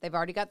swim. They've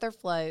already got their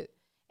float.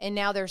 And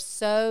now there's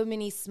so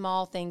many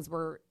small things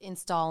we're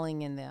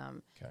installing in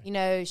them. Okay. You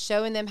know,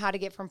 showing them how to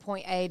get from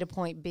point A to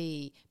point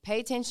B. Pay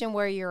attention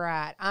where you're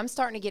at. I'm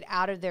starting to get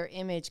out of their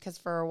image because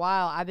for a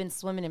while I've been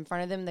swimming in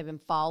front of them. They've been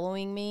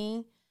following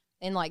me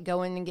and like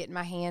going and getting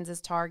my hands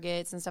as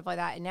targets and stuff like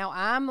that. And now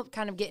I'm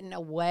kind of getting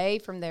away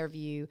from their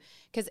view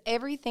because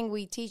everything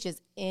we teach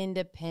is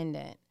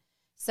independent.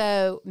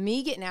 So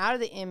me getting out of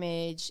the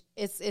image,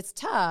 it's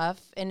tough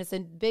and it's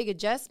a big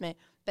adjustment.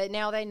 But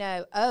now they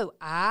know, oh,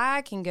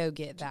 I can go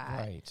get that.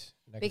 Right.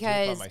 And I because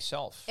can do it by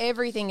myself.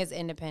 Everything is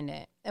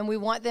independent. And we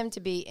want them to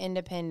be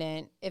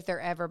independent if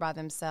they're ever by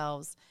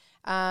themselves.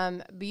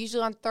 But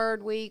usually on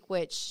 3rd week,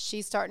 which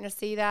she's starting to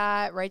see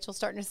that, Rachel's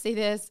starting to see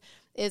this,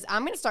 is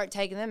I'm going to start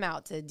taking them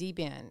out to deep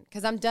end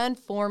because I'm done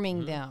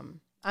forming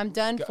them. I'm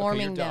done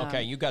forming them.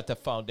 Okay, you got the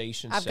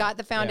foundation I've got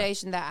the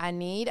foundation that I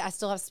need. I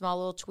still have small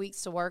little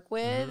tweaks to work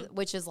with,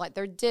 which is like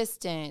their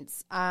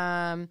distance,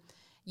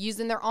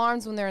 using their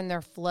arms when they're in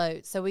their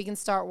float so we can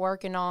start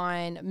working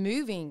on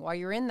moving while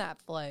you're in that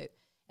float.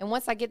 And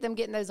once I get them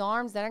getting those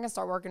arms, then I'm going to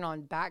start working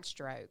on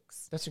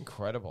backstrokes. That's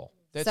incredible.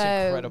 That's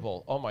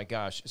incredible. Oh, my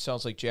gosh. It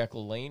sounds like Jack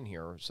LaLanne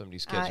here, or some of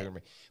these kids are going to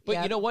be.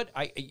 But you know what?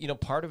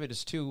 Part of it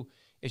is, too,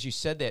 as you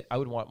said that, I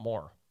would want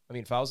more. I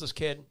mean, if I was this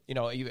kid, and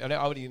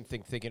I would even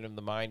thinking in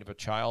the mind of a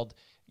child,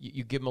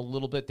 you give them a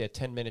little bit, that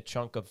 10-minute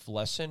chunk of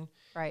lesson.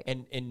 Right.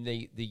 And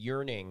the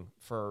yearning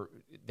for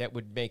that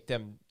would make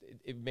them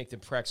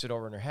practice it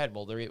over in their head.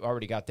 Well, they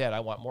already got that. I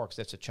want more because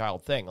that's a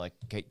child thing. Like,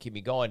 okay, keep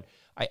me going.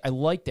 I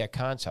like that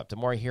concept. The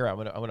more I hear it, I'm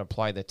gonna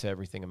apply that to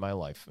everything in my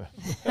life.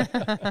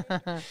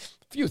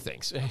 Few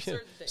things.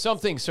 Certain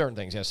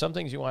things. Yeah, some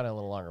things you want a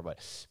little longer, but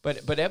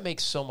that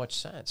makes so much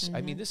sense.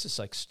 I mean, this is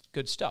like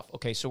good stuff.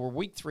 Okay, so we're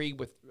week 3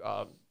 with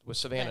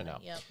Savannah now.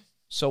 Yep.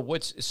 So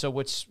what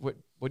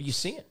are you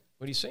seeing?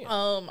 What are you seeing?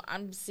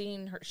 I'm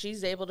seeing her.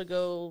 She's able to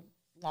go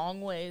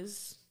long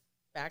ways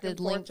back and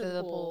forth to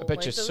the pool. I bet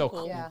length you of it's the so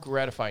pool.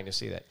 gratifying to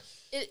see that.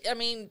 I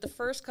mean, the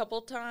first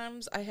couple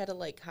times I had to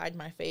like hide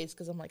my face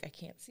because I'm like, I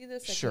can't see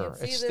this. I Sure. can't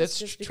see It's- this. that's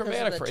just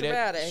traumatic because for of you. the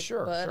traumatic.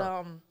 Sure, But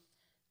sure.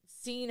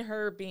 seeing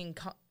her being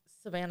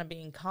Savannah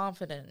being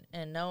confident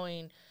and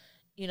knowing,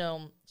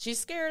 she's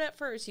scared at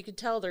first. You could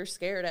tell they're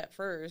scared at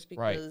first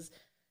because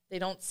they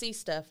don't see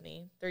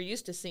Stephanie. They're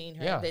used to seeing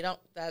her. Yeah. They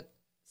don't that.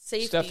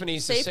 Safety,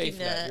 Stephanie's the safe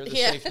net. You're the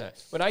safe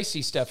net. When I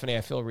see Stephanie,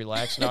 I feel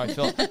relaxed. Now I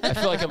feel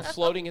like I'm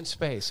floating in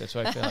space. That's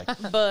what I feel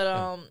like.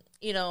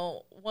 But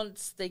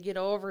once they get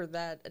over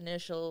that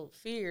initial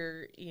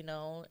fear,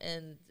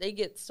 and they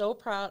get so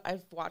proud.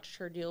 I've watched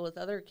her deal with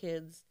other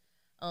kids,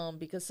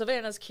 because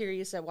Savannah's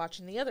curious at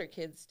watching the other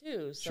kids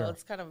too. So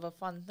it's kind of a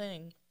fun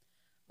thing.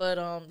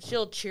 But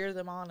she'll cheer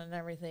them on and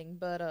everything.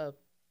 But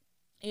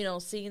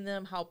seeing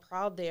them how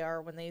proud they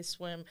are when they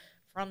swim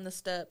from the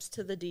steps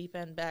to the deep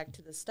end back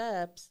to the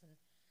steps.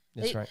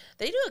 That's right.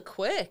 They do it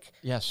quick.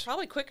 Yes.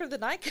 Probably quicker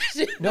than I could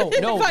do. No, if you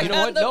know I got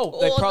what? in the No,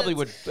 they pool. probably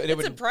would.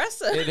 It's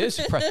impressive. It is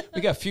impressive.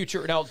 We got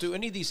future. Now, do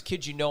any of these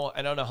kids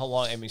I don't know how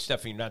long, I mean,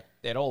 Stephanie, you're not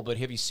that old, but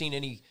have you seen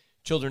any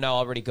children now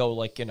already go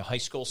like in high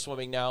school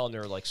swimming now and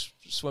they're like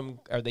swim?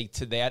 Are they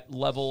to that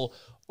level?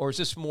 Or is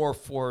this more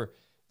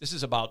this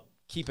is about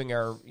keeping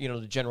our,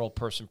 the general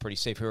person pretty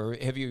safe? Or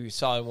have you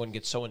saw anyone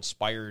get so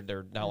inspired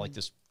they're now like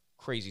this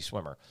crazy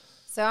swimmer?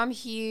 So I'm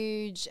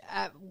huge.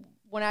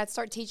 When I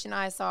start teaching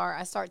ISR,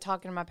 I start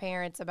talking to my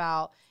parents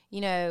about,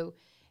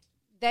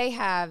 they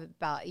have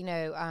about,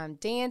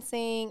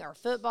 dancing or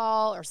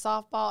football or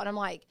softball. And I'm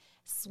like,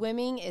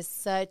 swimming is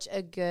such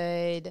a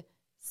good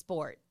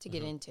sport to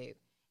get into.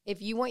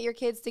 If you want your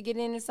kids to get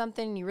into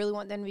something and you really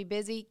want them to be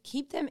busy,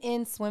 keep them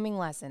in swimming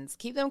lessons.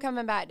 Keep them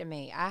coming back to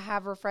me. I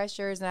have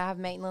refreshers and I have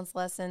maintenance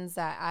lessons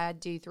that I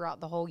do throughout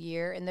the whole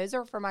year. And those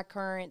are for my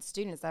current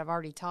students that I've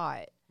already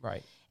taught.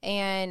 Right.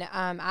 And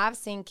I've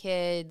seen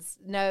kids,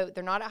 no,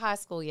 they're not at high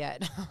school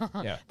yet,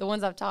 the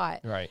ones I've taught.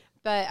 Right.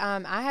 But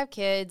I have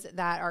kids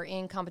that are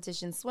in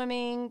competition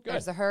swimming. Good.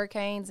 There's the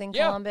Hurricanes in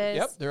Columbus.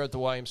 Yep, they're at the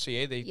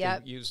YMCA.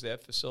 They use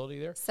that facility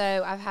there.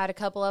 So I've had a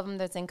couple of them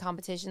that's in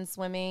competition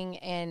swimming,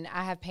 and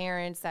I have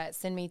parents that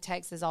send me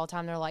texts all the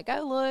time. They're like,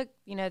 oh, look,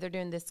 they're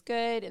doing this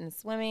good in the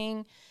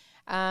swimming.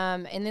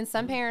 And then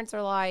some parents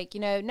are like,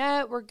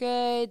 no, we're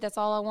good. That's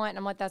all I want. And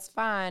I'm like, that's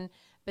fine.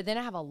 But then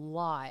I have a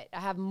lot.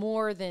 I have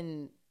more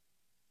than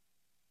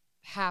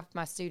half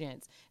my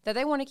students that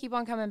they want to keep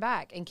on coming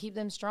back and keep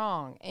them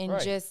strong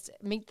and just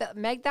make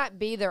that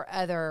be their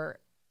other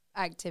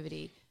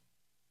activity,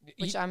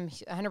 which I'm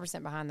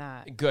 100% behind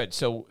that. Good.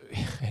 So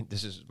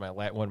this is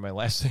one of my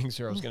last things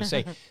here I was going to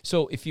say.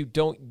 So if you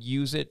don't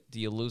use it,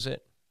 do you lose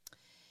it?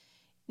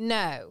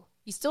 No,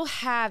 you still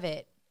have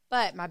it.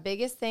 But my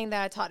biggest thing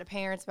that I talk to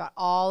parents about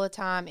all the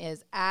time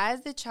is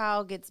as the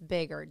child gets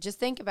bigger, just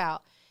think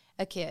about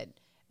a kid.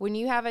 When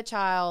you have a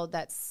child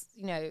that's,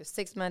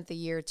 6 months, a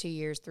year, 2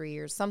 years, 3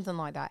 years, something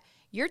like that,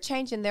 you're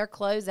changing their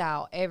clothes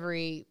out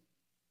every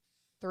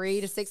 3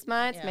 to 6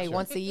 months, maybe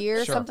once a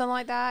year, something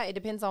like that. It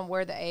depends on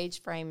where the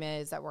age frame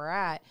is that we're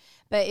at.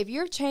 But if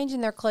you're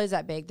changing their clothes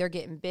that big, they're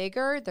getting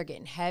bigger, they're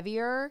getting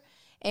heavier,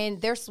 and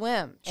their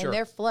swim and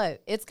their float,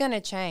 it's going to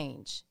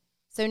change.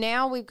 So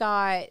now we've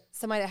got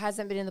somebody that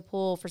hasn't been in the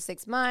pool for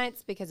 6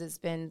 months because it's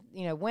been,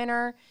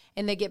 winter,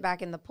 and they get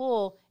back in the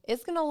pool.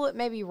 It's going to look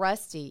maybe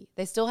rusty.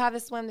 They still have the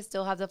swim, they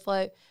still have the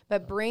float,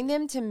 but bring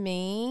them to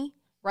me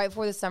right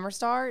before the summer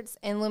starts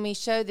and let me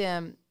show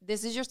them,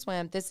 this is your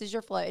swim, this is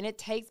your float. And it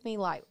takes me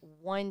like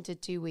 1 to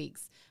 2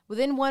 weeks.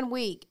 Within 1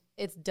 week,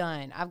 it's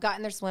done. I've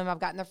gotten their swim, I've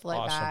gotten their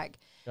float back.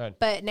 Good.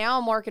 But now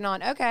I'm working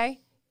on,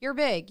 okay, you're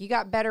big. You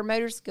got better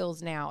motor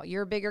skills now.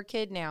 You're a bigger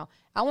kid now.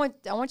 I want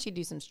you to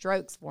do some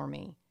strokes for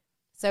me.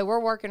 So we're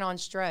working on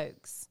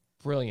strokes.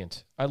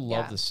 Brilliant. I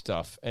love this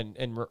stuff.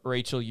 And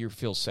Rachel, you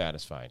feel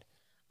satisfied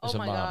as Oh a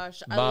my mom.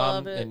 gosh, I Mom,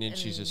 love it. And then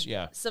she's just,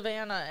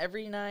 Savannah,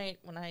 every night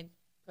when I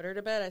put her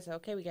to bed, I say,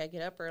 okay, we got to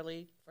get up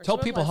early. Tell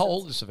people how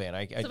old is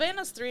Savannah.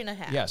 Savannah's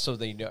 3.5. Yeah, so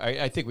they know.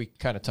 I think we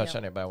kind of touched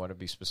on it, but I want to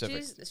be specific.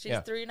 She's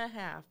 3.5,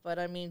 but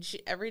I mean,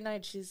 every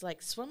night she's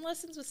like, swim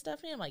lessons with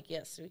Stephanie? I'm like,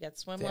 yes, we got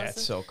swim lessons.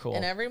 That's so cool.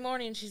 And every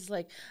morning she's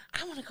like,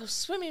 I want to go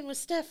swimming with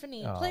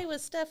Stephanie, play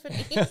with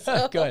Stephanie.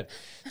 So. Good.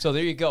 So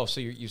there you go.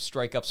 So you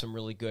strike up some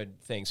really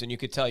good things. And you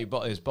could tell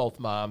as both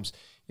moms,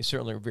 you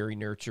certainly are very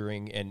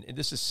nurturing. And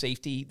this is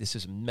safety. This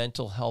is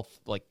mental health,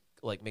 like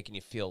making you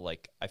feel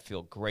like I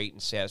feel great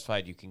and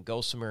satisfied. You can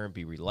go somewhere and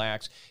be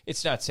relaxed.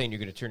 It's not saying you're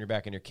going to turn your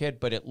back on your kid,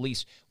 but at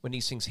least when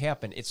these things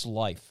happen, it's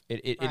life.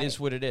 It is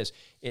what it is.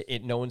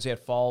 No one's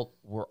at fault.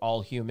 We're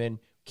all human.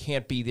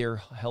 Can't be there,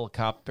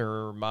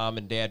 helicopter, mom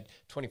and dad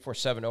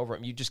 24/7 over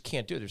them. You just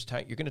can't do it. There's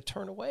time. You're going to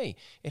turn away.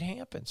 It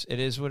happens. It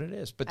is what it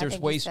is. But there's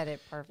ways. You said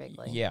it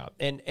perfectly. Yeah.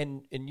 And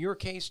in your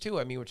case too,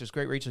 I mean, which is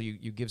great, Rachel,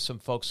 you give some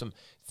folks some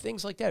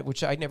things like that,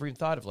 which I never even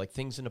thought of, like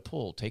things in the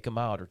pool, take them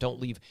out or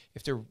don't leave.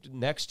 If they're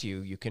next to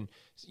you, you can,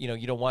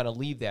 you don't want to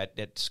leave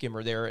that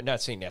skimmer there. And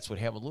not saying that's what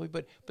happened with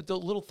Louis, but the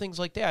little things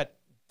like that,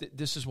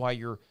 this is why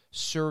you're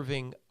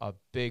serving a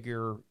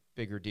bigger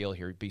bigger deal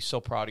here. Be so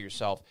proud of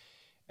yourself.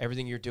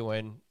 Everything you're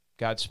doing,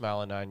 God's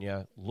smiling on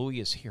you. Louis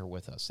is here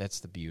with us. That's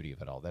the beauty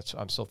of it all.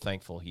 I'm so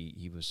thankful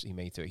he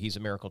made through. He's a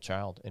miracle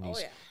child, and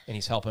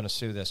he's helping us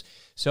through this.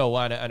 So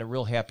on a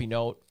real happy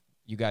note,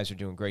 you guys are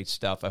doing great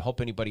stuff. I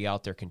hope anybody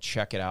out there can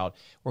check it out.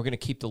 We're going to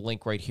keep the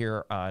link right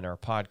here on our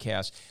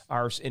podcast.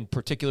 Ours in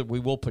particular, we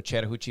will put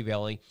Chattahoochee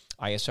Valley,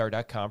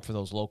 ISR.com for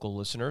those local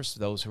listeners,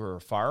 those who are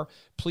far.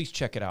 Please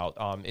check it out.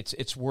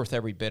 It's worth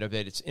every bit of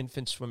it. It's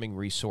infant swimming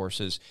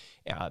resources.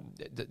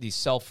 These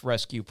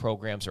self-rescue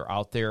programs are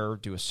out there.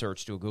 Do a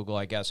search, do a Google,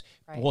 I guess.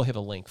 Right. We'll have a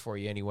link for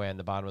you anyway on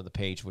the bottom of the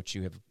page, which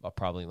you have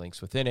probably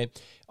links within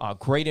it.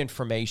 Great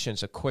information.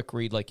 It's a quick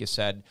read, like you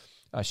said.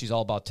 She's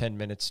all about 10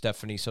 minutes,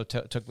 Stephanie, so it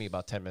took me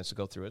about 10 minutes to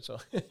go through it. So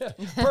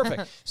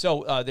perfect.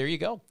 So there you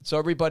go. So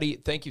everybody,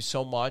 thank you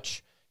so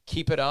much.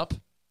 Keep it up.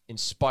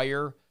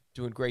 Inspire.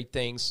 Doing great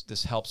things.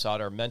 This helps out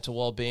our mental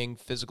well-being.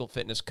 Physical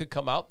fitness could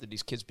come out that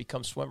these kids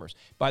become swimmers.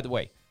 By the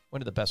way,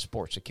 one of the best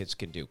sports that kids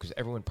can do because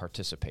everyone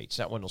participates. It's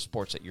not one of those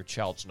sports that your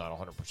child's not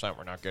 100%.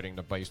 We're not getting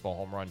the baseball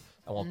home run.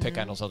 I won't pick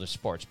on those other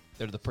sports.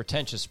 They're the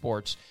pretentious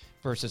sports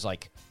versus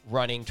like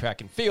running,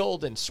 track and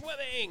field, and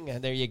swimming.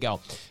 And there you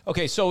go.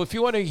 Okay, so if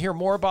you want to hear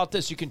more about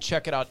this, you can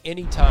check it out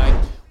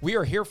anytime. We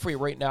are here for you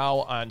right now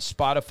on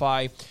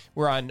Spotify.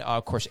 We're on,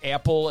 of course,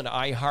 Apple and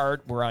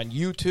iHeart. We're on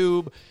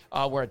YouTube.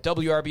 We're at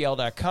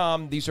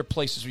WRBL.com. These are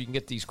places where you can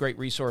get these great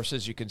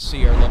resources. You can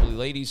see our lovely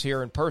ladies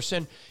here in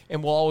person,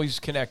 and we'll always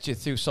connect you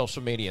through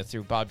social media,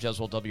 through Bob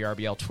Jeswell,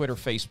 WRBL, Twitter,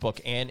 Facebook,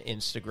 and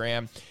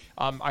Instagram.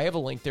 I have a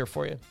link there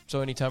for you,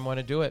 so anytime you want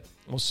to do it.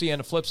 We'll see you on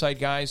the flip side,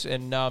 guys,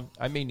 and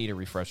I may need a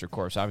refresher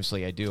course.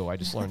 Obviously, I do. I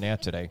just learned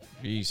that today.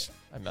 Jeez,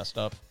 I messed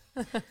up.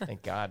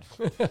 Thank God.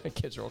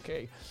 Kids are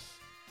okay.